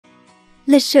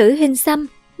Lịch sử hình xăm,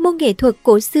 môn nghệ thuật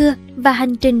cổ xưa và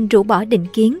hành trình rũ bỏ định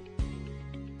kiến.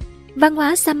 Văn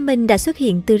hóa xăm mình đã xuất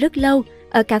hiện từ rất lâu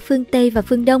ở cả phương Tây và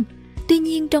phương Đông. Tuy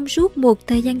nhiên, trong suốt một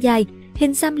thời gian dài,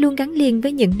 hình xăm luôn gắn liền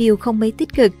với những điều không mấy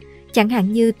tích cực, chẳng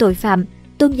hạn như tội phạm,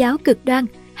 tôn giáo cực đoan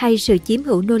hay sự chiếm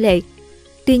hữu nô lệ.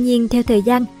 Tuy nhiên, theo thời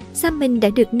gian, xăm mình đã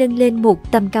được nâng lên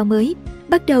một tầm cao mới,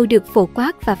 bắt đầu được phổ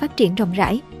quát và phát triển rộng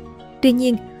rãi. Tuy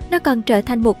nhiên, nó còn trở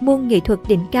thành một môn nghệ thuật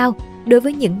đỉnh cao đối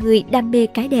với những người đam mê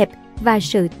cái đẹp và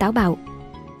sự táo bạo.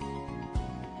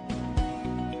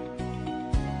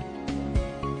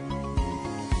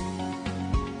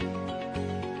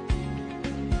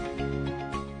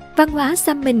 Văn hóa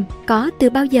xăm mình có từ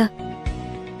bao giờ?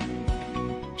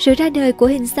 Sự ra đời của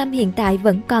hình xăm hiện tại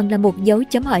vẫn còn là một dấu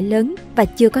chấm hỏi lớn và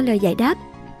chưa có lời giải đáp.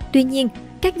 Tuy nhiên,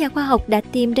 các nhà khoa học đã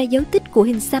tìm ra dấu tích của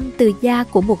hình xăm từ da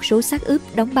của một số xác ướp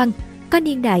đóng băng có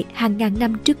niên đại hàng ngàn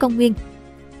năm trước công nguyên.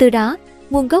 Từ đó,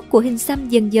 nguồn gốc của hình xăm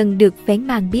dần dần được vén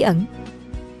màn bí ẩn.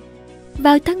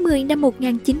 Vào tháng 10 năm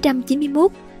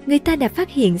 1991, người ta đã phát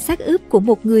hiện xác ướp của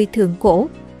một người thượng cổ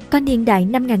có niên đại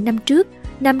 5.000 năm trước,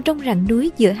 nằm trong rặng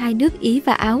núi giữa hai nước Ý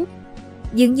và Áo.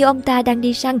 Dường như ông ta đang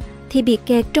đi săn thì bị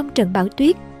kẹt trong trận bão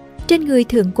tuyết. Trên người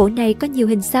thượng cổ này có nhiều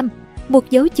hình xăm, một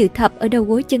dấu chữ thập ở đầu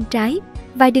gối chân trái,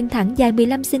 vài đường thẳng dài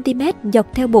 15 cm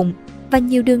dọc theo bụng và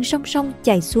nhiều đường song song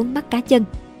chạy xuống mắt cá chân.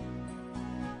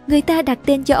 Người ta đặt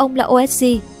tên cho ông là OSG.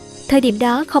 Thời điểm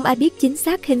đó không ai biết chính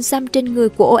xác hình xăm trên người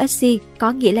của OSG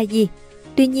có nghĩa là gì.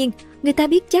 Tuy nhiên, người ta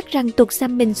biết chắc rằng tục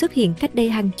xăm mình xuất hiện cách đây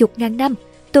hàng chục ngàn năm,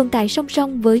 tồn tại song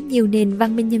song với nhiều nền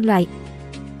văn minh nhân loại.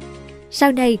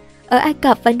 Sau này, ở Ai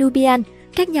Cập và Nubian,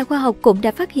 các nhà khoa học cũng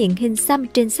đã phát hiện hình xăm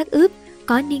trên xác ướp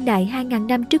có niên đại 2.000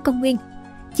 năm trước công nguyên.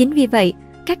 Chính vì vậy,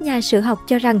 các nhà sử học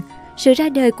cho rằng sự ra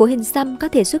đời của hình xăm có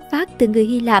thể xuất phát từ người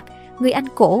Hy Lạp, người Anh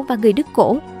cổ và người Đức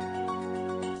cổ.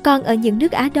 Còn ở những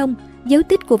nước Á Đông, dấu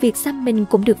tích của việc xăm mình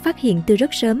cũng được phát hiện từ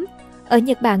rất sớm. Ở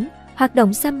Nhật Bản, hoạt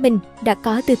động xăm mình đã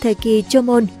có từ thời kỳ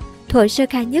Jomon, thuở sơ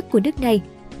khai nhất của nước này.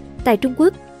 Tại Trung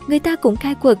Quốc, người ta cũng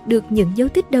khai quật được những dấu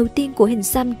tích đầu tiên của hình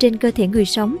xăm trên cơ thể người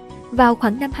sống vào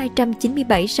khoảng năm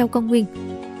 297 sau công nguyên.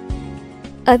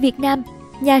 Ở Việt Nam,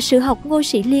 nhà sử học Ngô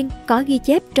Sĩ Liên có ghi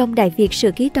chép trong Đại Việt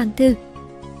Sử Ký Toàn Thư.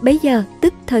 Bấy giờ,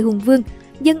 tức thời Hùng Vương,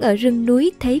 dân ở rừng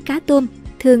núi thấy cá tôm,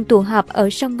 thường tụ họp ở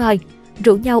sông ngòi,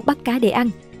 rủ nhau bắt cá để ăn,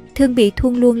 thường bị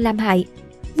thuôn luông làm hại.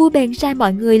 Vua bèn sai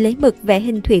mọi người lấy mực vẽ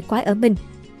hình thủy quái ở mình.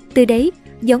 Từ đấy,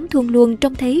 giống thuôn luông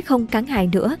trông thấy không cắn hại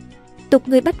nữa. Tục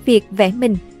người Bách Việt vẽ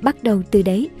mình bắt đầu từ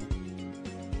đấy.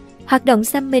 Hoạt động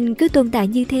xăm mình cứ tồn tại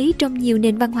như thế trong nhiều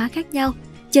nền văn hóa khác nhau,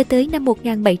 cho tới năm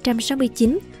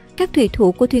 1769, các thủy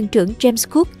thủ của thuyền trưởng James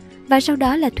Cook và sau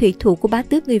đó là thủy thủ của bá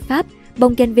tước người Pháp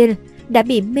Bougainville đã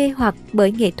bị mê hoặc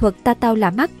bởi nghệ thuật tatau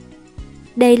lạ mắt.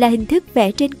 Đây là hình thức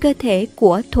vẽ trên cơ thể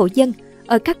của thổ dân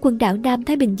ở các quần đảo Nam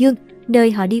Thái Bình Dương,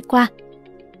 nơi họ đi qua.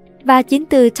 Và chính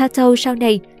từ tattoo sau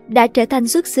này đã trở thành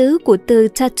xuất xứ của từ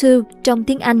tattoo trong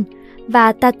tiếng Anh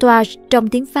và tatouage trong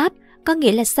tiếng Pháp, có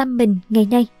nghĩa là xăm mình ngày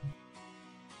nay.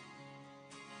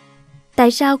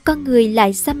 Tại sao con người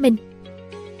lại xăm mình?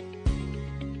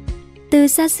 Từ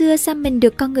xa xưa, xăm mình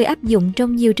được con người áp dụng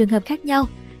trong nhiều trường hợp khác nhau.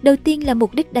 Đầu tiên là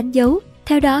mục đích đánh dấu.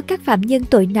 Theo đó, các phạm nhân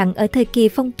tội nặng ở thời kỳ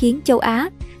phong kiến châu Á,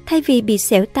 thay vì bị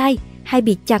xẻo tay hay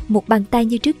bị chặt một bàn tay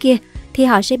như trước kia, thì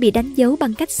họ sẽ bị đánh dấu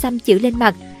bằng cách xăm chữ lên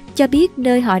mặt, cho biết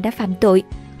nơi họ đã phạm tội.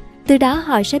 Từ đó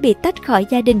họ sẽ bị tách khỏi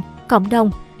gia đình, cộng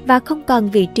đồng và không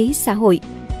còn vị trí xã hội.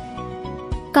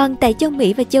 Còn tại châu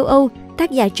Mỹ và châu Âu,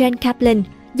 tác giả John Kaplan,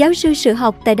 giáo sư sử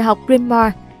học tại Đại học Bryn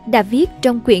Mawr, đã viết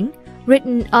trong quyển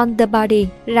Written on the Body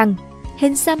rằng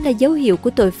hình xăm là dấu hiệu của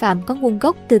tội phạm có nguồn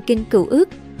gốc từ Kinh Cựu Ước.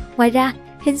 Ngoài ra,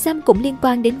 hình xăm cũng liên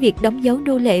quan đến việc đóng dấu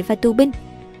nô lệ và tù binh.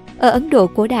 Ở Ấn Độ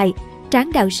cổ đại,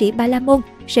 tráng đạo sĩ Ba La Môn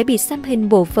sẽ bị xăm hình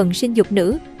bộ phận sinh dục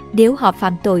nữ nếu họ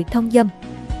phạm tội thông dâm.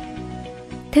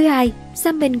 Thứ hai,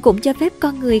 xăm mình cũng cho phép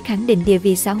con người khẳng định địa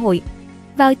vị xã hội.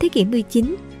 Vào thế kỷ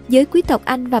 19, giới quý tộc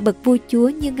Anh và bậc vua chúa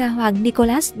như Nga Hoàng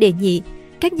Nicholas đệ nhị,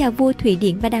 các nhà vua Thụy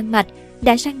Điển và Đan Mạch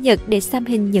đã sang Nhật để xăm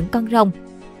hình những con rồng.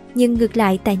 Nhưng ngược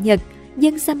lại tại Nhật,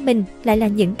 dân xăm mình lại là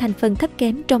những thành phần thấp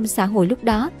kém trong xã hội lúc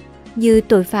đó, như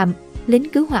tội phạm, lính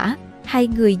cứu hỏa hay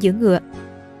người giữ ngựa.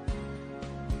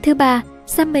 Thứ ba,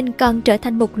 xăm mình còn trở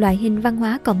thành một loại hình văn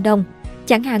hóa cộng đồng.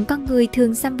 Chẳng hạn con người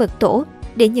thường xăm vật tổ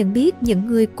để nhận biết những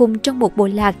người cùng trong một bộ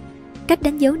lạc. Cách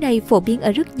đánh dấu này phổ biến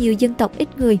ở rất nhiều dân tộc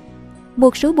ít người.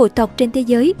 Một số bộ tộc trên thế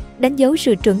giới đánh dấu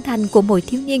sự trưởng thành của mỗi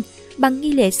thiếu niên bằng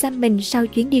nghi lễ xăm mình sau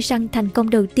chuyến đi săn thành công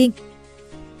đầu tiên.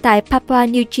 Tại Papua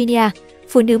New Guinea,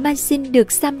 phụ nữ mai sinh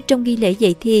được xăm trong nghi lễ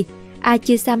dậy thì. Ai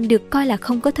chưa xăm được coi là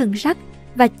không có thần sắc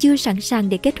và chưa sẵn sàng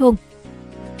để kết hôn.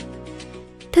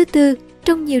 Thứ tư,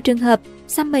 trong nhiều trường hợp,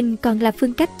 xăm mình còn là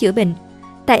phương cách chữa bệnh.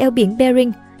 Tại eo biển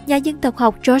Bering, nhà dân tộc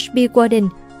học George B. Gordon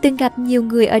từng gặp nhiều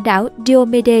người ở đảo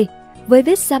Diomede với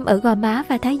vết xăm ở gò má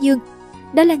và thái dương.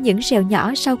 Đó là những sẹo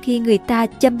nhỏ sau khi người ta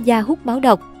châm da hút máu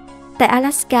độc. Tại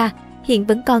Alaska, hiện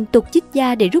vẫn còn tục chích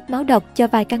da để rút máu độc cho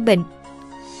vài căn bệnh.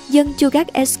 Dân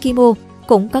Chugach Eskimo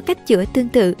cũng có cách chữa tương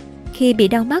tự. Khi bị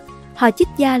đau mắt, họ chích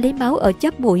da lấy máu ở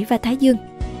chóp mũi và thái dương.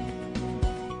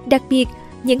 Đặc biệt,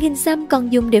 những hình xăm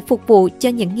còn dùng để phục vụ cho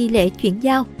những nghi lễ chuyển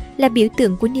giao, là biểu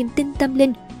tượng của niềm tin tâm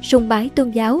linh, sùng bái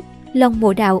tôn giáo, lòng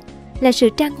mộ đạo, là sự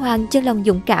trang hoàng cho lòng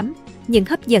dũng cảm, những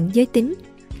hấp dẫn giới tính,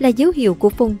 là dấu hiệu của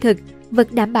phồn thực,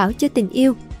 vật đảm bảo cho tình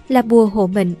yêu, là bùa hộ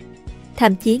mệnh.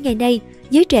 Thậm chí ngày nay,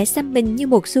 giới trẻ xăm mình như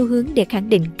một xu hướng để khẳng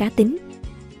định cá tính.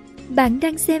 Bạn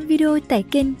đang xem video tại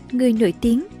kênh Người nổi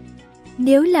tiếng.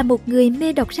 Nếu là một người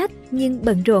mê đọc sách nhưng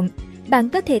bận rộn, bạn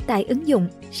có thể tải ứng dụng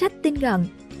Sách Tinh Gọn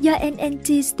do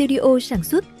NNT Studio sản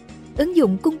xuất. Ứng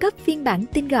dụng cung cấp phiên bản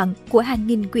tinh gọn của hàng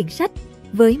nghìn quyển sách.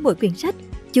 Với mỗi quyển sách,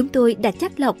 chúng tôi đã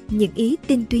chắt lọc những ý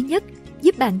tinh túy nhất,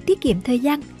 giúp bạn tiết kiệm thời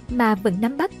gian mà vẫn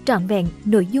nắm bắt trọn vẹn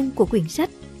nội dung của quyển sách.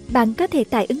 Bạn có thể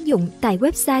tải ứng dụng tại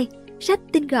website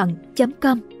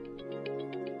sachtinggọn.com.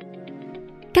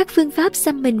 Các phương pháp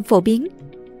xăm mình phổ biến.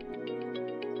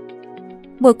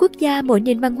 Mỗi quốc gia, mỗi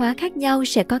nền văn hóa khác nhau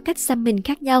sẽ có cách xăm mình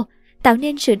khác nhau, tạo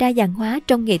nên sự đa dạng hóa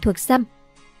trong nghệ thuật xăm.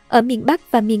 Ở miền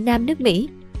Bắc và miền Nam nước Mỹ,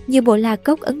 như bộ lạc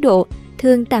gốc Ấn Độ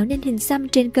thường tạo nên hình xăm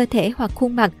trên cơ thể hoặc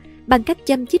khuôn mặt bằng cách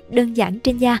châm chích đơn giản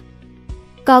trên da.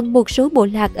 Còn một số bộ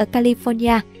lạc ở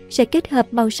California sẽ kết hợp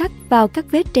màu sắc vào các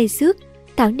vết trầy xước,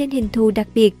 tạo nên hình thù đặc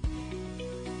biệt.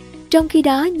 Trong khi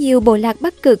đó, nhiều bộ lạc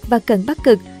Bắc Cực và Cận Bắc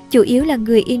Cực, chủ yếu là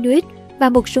người Inuit và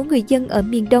một số người dân ở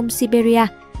miền Đông Siberia,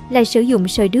 lại sử dụng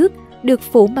sợi đước được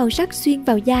phủ màu sắc xuyên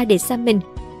vào da để xăm mình.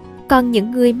 Còn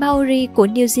những người Maori của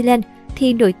New Zealand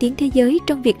thì nổi tiếng thế giới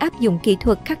trong việc áp dụng kỹ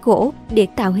thuật khắc gỗ để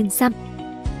tạo hình xăm.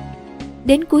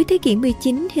 Đến cuối thế kỷ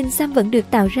 19, hình xăm vẫn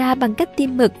được tạo ra bằng cách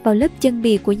tiêm mực vào lớp chân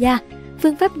bì của da.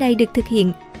 Phương pháp này được thực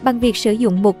hiện bằng việc sử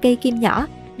dụng một cây kim nhỏ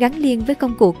gắn liền với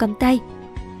công cụ cầm tay.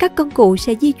 Các công cụ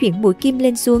sẽ di chuyển mũi kim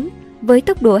lên xuống với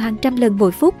tốc độ hàng trăm lần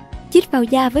mỗi phút, chích vào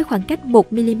da với khoảng cách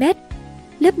 1 mm.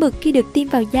 Lớp mực khi được tiêm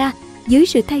vào da, dưới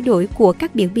sự thay đổi của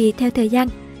các biểu bì theo thời gian,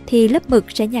 thì lớp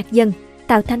mực sẽ nhạt dần,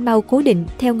 tạo thành màu cố định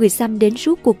theo người xăm đến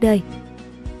suốt cuộc đời.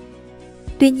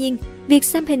 Tuy nhiên, việc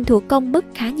xăm hình thủ công mất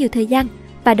khá nhiều thời gian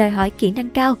và đòi hỏi kỹ năng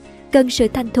cao, cần sự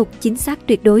thành thục chính xác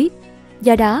tuyệt đối.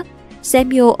 Do đó,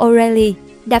 Samuel O'Reilly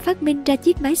đã phát minh ra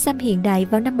chiếc máy xăm hiện đại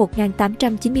vào năm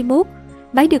 1891.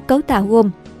 Máy được cấu tạo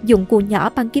gồm dụng cụ nhỏ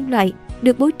bằng kim loại,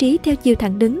 được bố trí theo chiều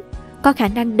thẳng đứng, có khả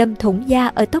năng đâm thủng da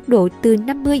ở tốc độ từ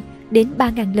 50 đến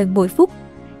 3.000 lần mỗi phút.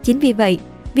 Chính vì vậy,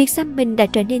 việc xăm mình đã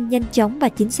trở nên nhanh chóng và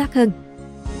chính xác hơn.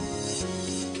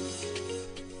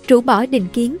 Rũ bỏ định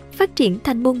kiến, phát triển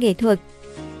thành môn nghệ thuật.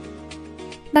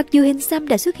 Mặc dù hình xăm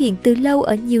đã xuất hiện từ lâu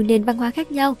ở nhiều nền văn hóa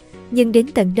khác nhau, nhưng đến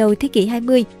tận đầu thế kỷ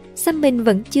 20, xăm mình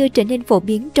vẫn chưa trở nên phổ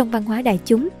biến trong văn hóa đại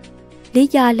chúng. Lý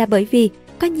do là bởi vì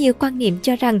có nhiều quan niệm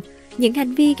cho rằng những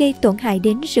hành vi gây tổn hại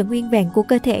đến sự nguyên vẹn của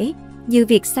cơ thể, như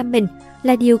việc xăm mình,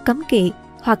 là điều cấm kỵ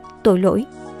hoặc tội lỗi.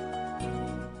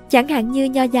 Chẳng hạn như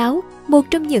Nho giáo, một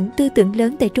trong những tư tưởng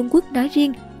lớn tại Trung Quốc nói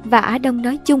riêng và Á Đông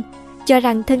nói chung, cho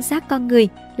rằng thân xác con người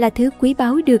là thứ quý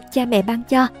báu được cha mẹ ban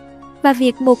cho, và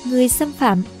việc một người xâm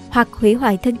phạm hoặc hủy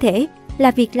hoại thân thể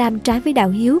là việc làm trái với đạo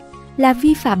hiếu, là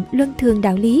vi phạm luân thường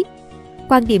đạo lý.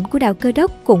 Quan điểm của đạo Cơ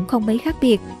đốc cũng không mấy khác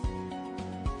biệt.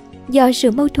 Do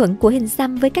sự mâu thuẫn của hình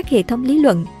xăm với các hệ thống lý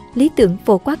luận, lý tưởng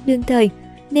phổ quát đương thời,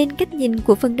 nên cách nhìn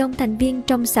của phần đông thành viên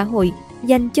trong xã hội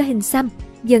dành cho hình xăm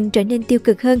dần trở nên tiêu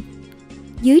cực hơn.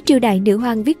 Dưới triều đại nữ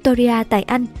hoàng Victoria tại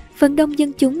Anh, phần đông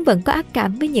dân chúng vẫn có ác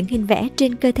cảm với những hình vẽ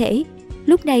trên cơ thể.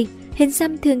 Lúc này, hình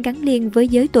xăm thường gắn liền với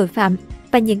giới tội phạm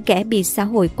và những kẻ bị xã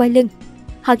hội quay lưng.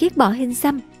 Họ ghét bỏ hình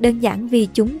xăm đơn giản vì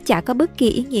chúng chả có bất kỳ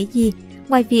ý nghĩa gì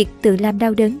ngoài việc tự làm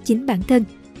đau đớn chính bản thân.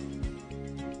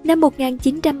 Năm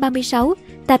 1936,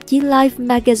 tạp chí Life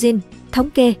Magazine thống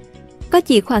kê có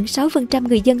chỉ khoảng 6%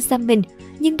 người dân xăm mình,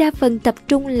 nhưng đa phần tập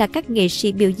trung là các nghệ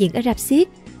sĩ biểu diễn ở rạp xiếc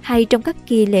hay trong các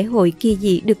kỳ lễ hội kỳ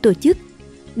dị được tổ chức.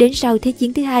 Đến sau Thế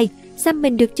chiến thứ hai, xăm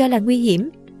mình được cho là nguy hiểm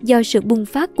do sự bùng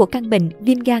phát của căn bệnh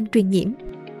viêm gan truyền nhiễm.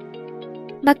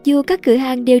 Mặc dù các cửa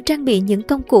hàng đều trang bị những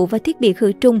công cụ và thiết bị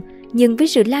khử trùng, nhưng với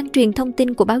sự lan truyền thông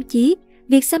tin của báo chí,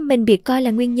 việc xăm mình bị coi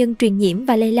là nguyên nhân truyền nhiễm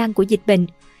và lây lan của dịch bệnh.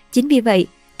 Chính vì vậy,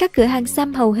 các cửa hàng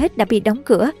xăm hầu hết đã bị đóng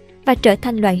cửa và trở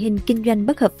thành loại hình kinh doanh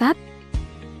bất hợp pháp.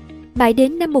 Mãi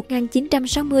đến năm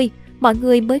 1960, mọi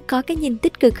người mới có cái nhìn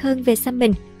tích cực hơn về xăm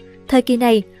mình. Thời kỳ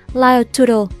này, Lyle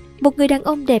Tuttle, một người đàn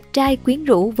ông đẹp trai quyến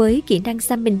rũ với kỹ năng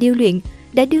xăm mình điêu luyện,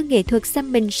 đã đưa nghệ thuật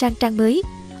xăm mình sang trang mới.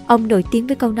 Ông nổi tiếng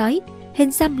với câu nói,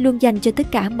 hình xăm luôn dành cho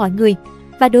tất cả mọi người,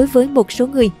 và đối với một số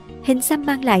người, hình xăm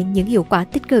mang lại những hiệu quả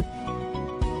tích cực.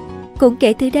 Cũng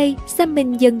kể từ đây, xăm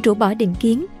mình dần rũ bỏ định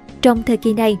kiến. Trong thời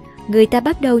kỳ này, người ta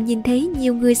bắt đầu nhìn thấy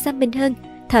nhiều người xăm mình hơn,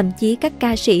 thậm chí các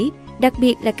ca sĩ, đặc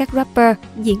biệt là các rapper,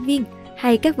 diễn viên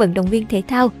hay các vận động viên thể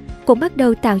thao cũng bắt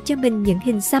đầu tạo cho mình những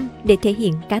hình xăm để thể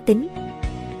hiện cá tính.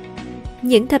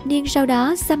 Những thập niên sau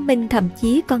đó, xăm mình thậm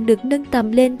chí còn được nâng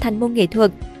tầm lên thành môn nghệ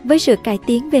thuật với sự cải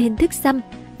tiến về hình thức xăm,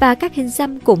 và các hình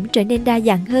xăm cũng trở nên đa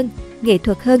dạng hơn, nghệ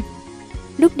thuật hơn.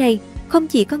 Lúc này, không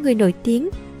chỉ có người nổi tiếng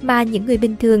mà những người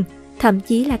bình thường, thậm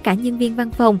chí là cả nhân viên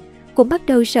văn phòng cũng bắt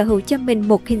đầu sở hữu cho mình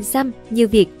một hình xăm như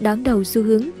việc đón đầu xu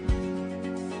hướng.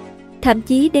 Thậm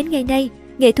chí đến ngày nay,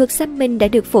 nghệ thuật xăm mình đã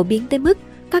được phổ biến tới mức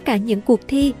có cả những cuộc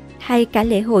thi hay cả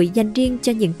lễ hội dành riêng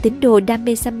cho những tín đồ đam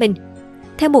mê xăm mình.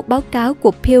 Theo một báo cáo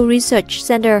của Pew Research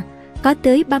Center, có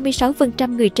tới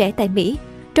 36% người trẻ tại Mỹ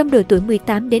trong độ tuổi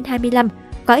 18 đến 25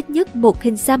 có ít nhất một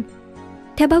hình xăm.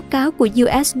 Theo báo cáo của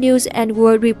US News and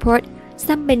World Report,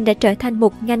 xăm mình đã trở thành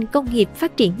một ngành công nghiệp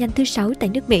phát triển nhanh thứ 6 tại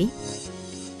nước Mỹ.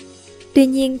 Tuy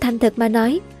nhiên, thành thật mà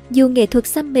nói, dù nghệ thuật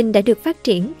xăm mình đã được phát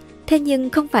triển, thế nhưng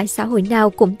không phải xã hội nào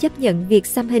cũng chấp nhận việc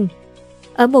xăm hình.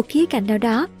 Ở một khía cạnh nào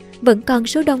đó, vẫn còn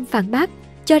số đông phản bác,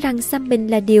 cho rằng xăm mình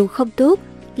là điều không tốt,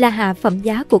 là hạ phẩm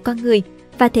giá của con người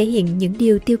và thể hiện những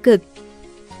điều tiêu cực.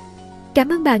 Cảm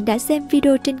ơn bạn đã xem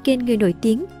video trên kênh Người Nổi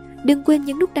Tiếng. Đừng quên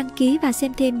nhấn nút đăng ký và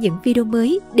xem thêm những video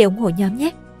mới để ủng hộ nhóm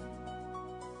nhé!